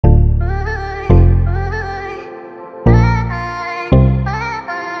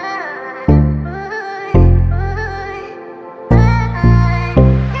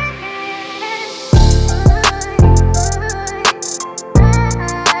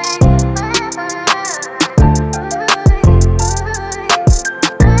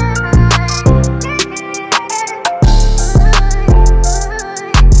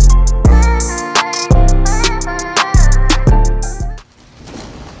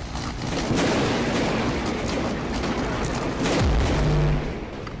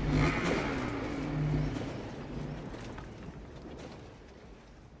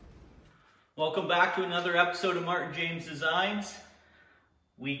Welcome back to another episode of Martin James Designs.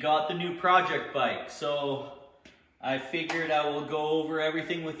 We got the new project bike, so I figured I will go over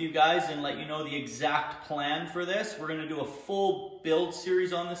everything with you guys and let you know the exact plan for this. We're going to do a full build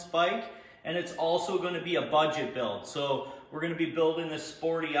series on this bike, and it's also going to be a budget build. So we're going to be building this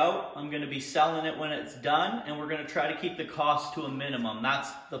Sporty out. I'm going to be selling it when it's done, and we're going to try to keep the cost to a minimum. That's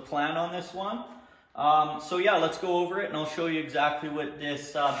the plan on this one. So yeah, let's go over it and I'll show you exactly what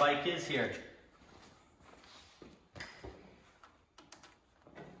this bike is here.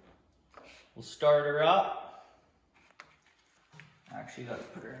 We'll start her up. Actually, got to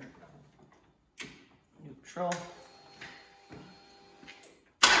put her in neutral.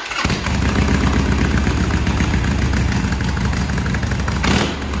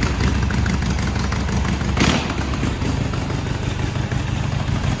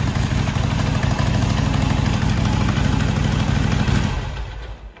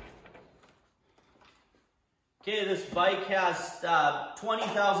 Okay, this bike has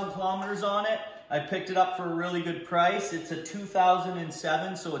 20,000 kilometers on it. I picked it up for a really good price. It's a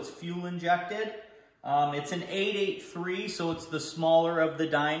 2007, so it's fuel injected. It's an 883, so it's the smaller of the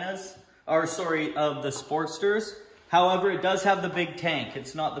Dynas, or sorry, of the Sportsters. However, it does have the big tank.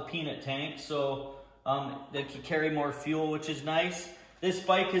 It's not the peanut tank, so it can carry more fuel, which is nice. This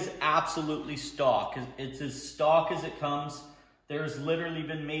bike is absolutely stock. It's as stock as it comes. There's literally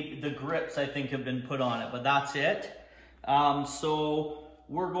been the grips I think have been put on it, but that's it. So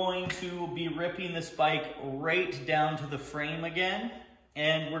we're going to be ripping this bike right down to the frame again.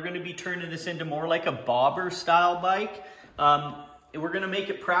 And we're gonna be turning this into more like a bobber style bike. We're gonna make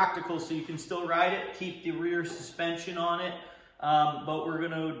it practical so you can still ride it, keep the rear suspension on it. But we're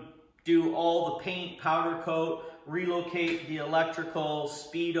gonna do all the paint, powder coat, relocate the electrical,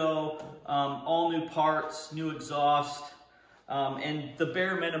 speedo, all new parts, new exhaust. And the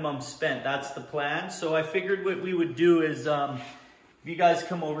bare minimum spent, that's the plan. So I figured what we would do is, if you guys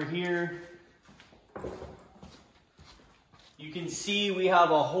come over here, you can see we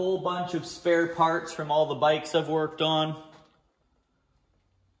have a whole bunch of spare parts from all the bikes I've worked on.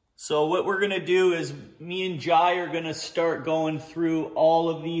 So what we're gonna do is me and Jai are gonna start going through all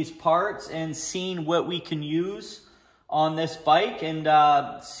of these parts and seeing what we can use on this bike and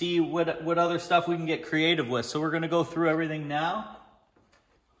see what other stuff we can get creative with. So we're gonna go through everything now.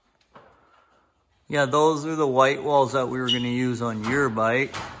 Yeah, those are the white walls that we were gonna use on your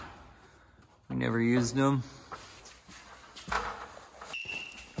bike. We never used them.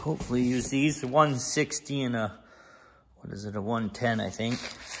 Hopefully use these. 160 and a, what is it, a 110 I think.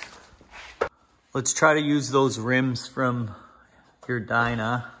 Let's try to use those rims from your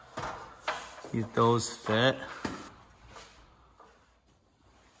Dyna. See if those fit.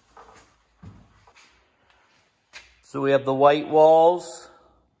 So we have the white walls,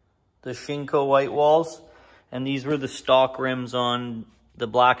 the Shinko white walls, and these were the stock rims on the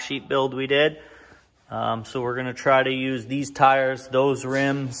black sheep build we did. So we're gonna try to use these tires, those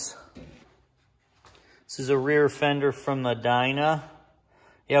rims. This is a rear fender from the Dyna.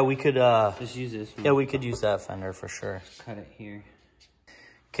 Yeah, we could just use this one. Yeah, we could use that fender for sure. Just cut it here.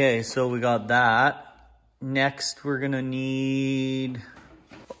 Okay, so we got that. Next, we're gonna need.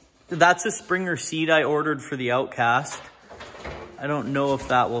 That's a Springer seat I ordered for the Outcast. I don't know if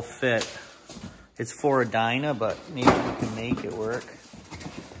that will fit. It's for a Dyna, but maybe we can make it work.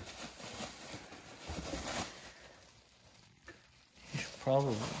 It should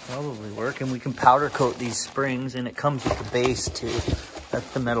probably work, and we can powder coat these springs, and it comes with the base too. That's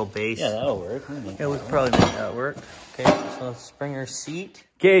the metal base. Yeah, that'll work. Yeah, we could probably make that work. Okay, so Springer seat.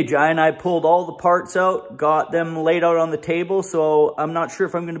 Okay, Jai and I pulled all the parts out, got them laid out on the table, so I'm not sure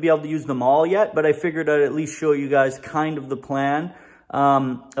if I'm going to be able to use them all yet, but I figured I'd at least show you guys kind of the plan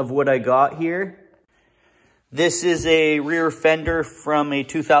of what I got here. This is a rear fender from a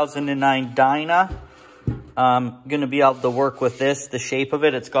 2009 Dyna. I'm going to be able to work with this, the shape of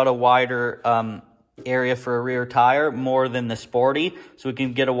it. It's got a wider area for a rear tire, more than the Sporty, so we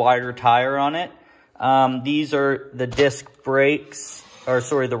can get a wider tire on it. These are the disc brakes, or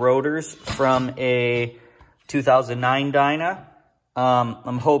sorry, the rotors from a 2009 Dyna.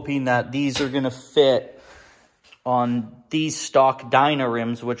 I'm hoping that these are going to fit on these stock Dyna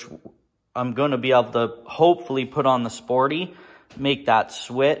rims, which I'm going to be able to hopefully put on the Sporty, make that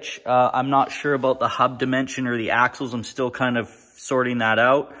switch. I'm not sure about the hub dimension or the axles. I'm still kind of sorting that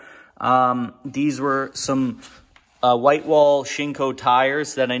out. These were some white wall Shinko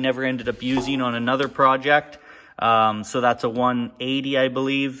tires that I never ended up using on another project. So that's a 180, I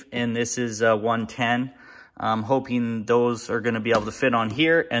believe, and this is a 110. I'm hoping those are going to be able to fit on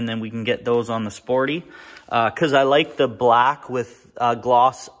here, and then we can get those on the Sporty. Because I like the black with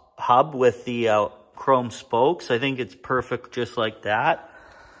gloss hub with the chrome spokes. I think it's perfect just like that.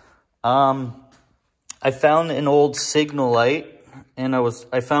 I found an old signal light, and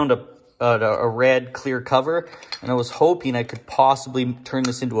I found a red clear cover, and I was hoping I could possibly turn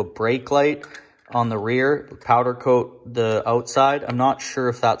this into a brake light on the rear, powder coat the outside. I'm not sure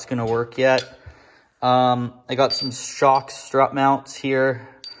if that's going to work yet. I got some shock strut mounts here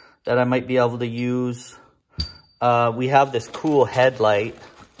that I might be able to use. We have this cool headlight.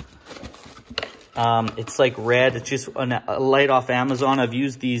 It's like red. It's just a light off Amazon. I've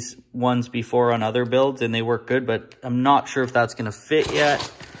used these ones before on other builds and they work good, but I'm not sure if that's going to fit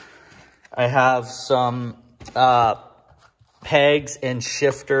yet. I have some pegs and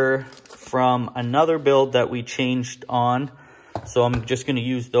shifter from another build that we changed on, so I'm just going to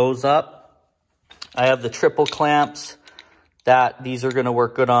use those up. I have the triple clamps that these are going to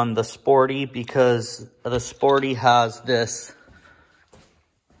work good on the Sporty, because the Sporty has this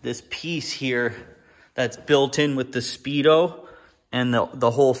piece here that's built in with the Speedo and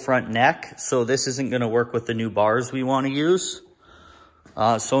the whole front neck. So this isn't going to work with the new bars we want to use.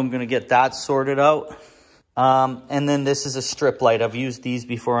 So I'm going to get that sorted out. And then this is a strip light. I've used these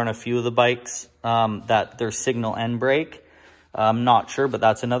before on a few of the bikes, that they're signal and brake. I'm not sure, but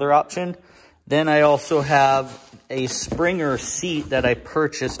that's another option. Then I also have a Springer seat that I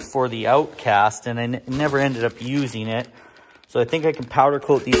purchased for the Outcast, and I never ended up using it. So I think I can powder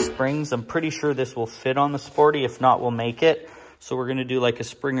coat these springs. I'm pretty sure this will fit on the Sporty. If not, we'll make it. So we're going to do like a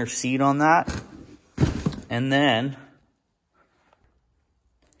Springer seat on that. And then,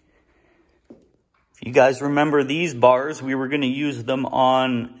 if you guys remember these bars, we were going to use them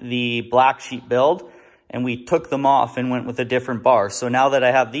on the Black Sheep build, and we took them off and went with a different bar. So now that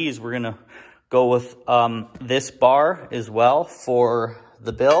I have these, we're going to go with this bar as well for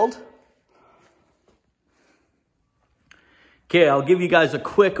the build. Okay, I'll give you guys a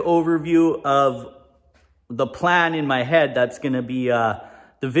quick overview of the plan in my head that's going to be the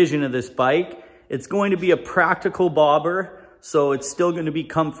vision of this bike. It's going to be a practical bobber, so it's still going to be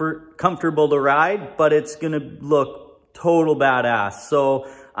comfortable to ride, but it's going to look total badass.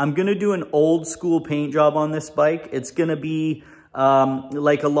 So I'm going to do an old school paint job on this bike. It's going to be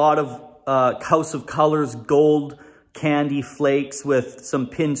like a lot of House of Colors gold candy flakes with some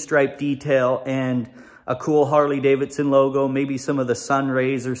pinstripe detail and a cool Harley Davidson logo, maybe some of the sun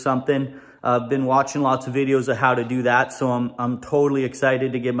rays or something. I've been watching lots of videos of how to do that, so I'm totally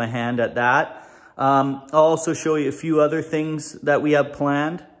excited to get my hand at that. I'll also show you a few other things that we have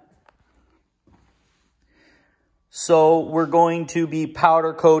planned. So we're going to be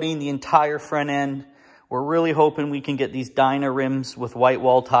powder coating the entire front end. We're really hoping we can get these Dyna rims with white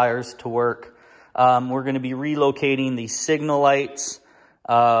wall tires to work. We're going to be relocating the signal lights,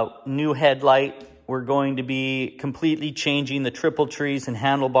 new headlight. We're going to be completely changing the triple trees and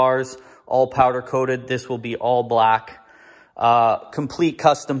handlebars, all powder coated. This will be all black. Complete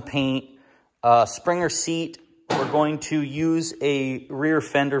custom paint. Springer seat. We're going to use a rear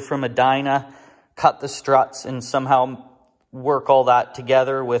fender from a Dyna, cut the struts, and somehow work all that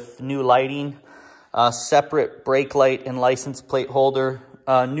together with new lighting. Separate brake light and license plate holder,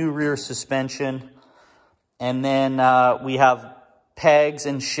 new rear suspension, and then we have pegs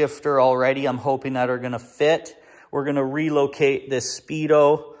and shifter already. I'm hoping that are going to fit. We're going to relocate this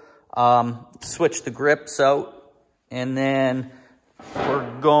Speedo, switch the grips out, and then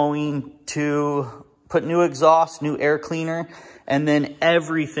we're going to put new exhaust, new air cleaner, and then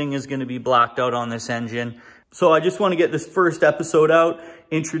everything is going to be blacked out on this engine. So I just want to get this first episode out,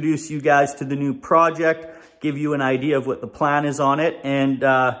 introduce you guys to the new project, give you an idea of what the plan is on it. And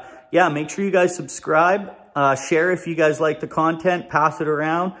yeah, make sure you guys subscribe, share if you guys like the content, pass it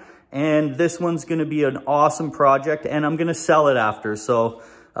around. And this one's going to be an awesome project, and I'm going to sell it after. So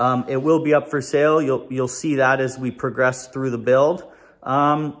it will be up for sale. You'll see that as we progress through the build.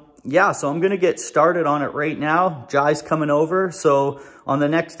 Yeah, so I'm going to get started on it right now. Jai's coming over. So on the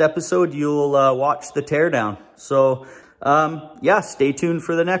next episode, you'll watch the teardown. So yeah, stay tuned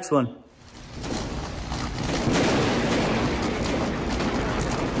for the next one.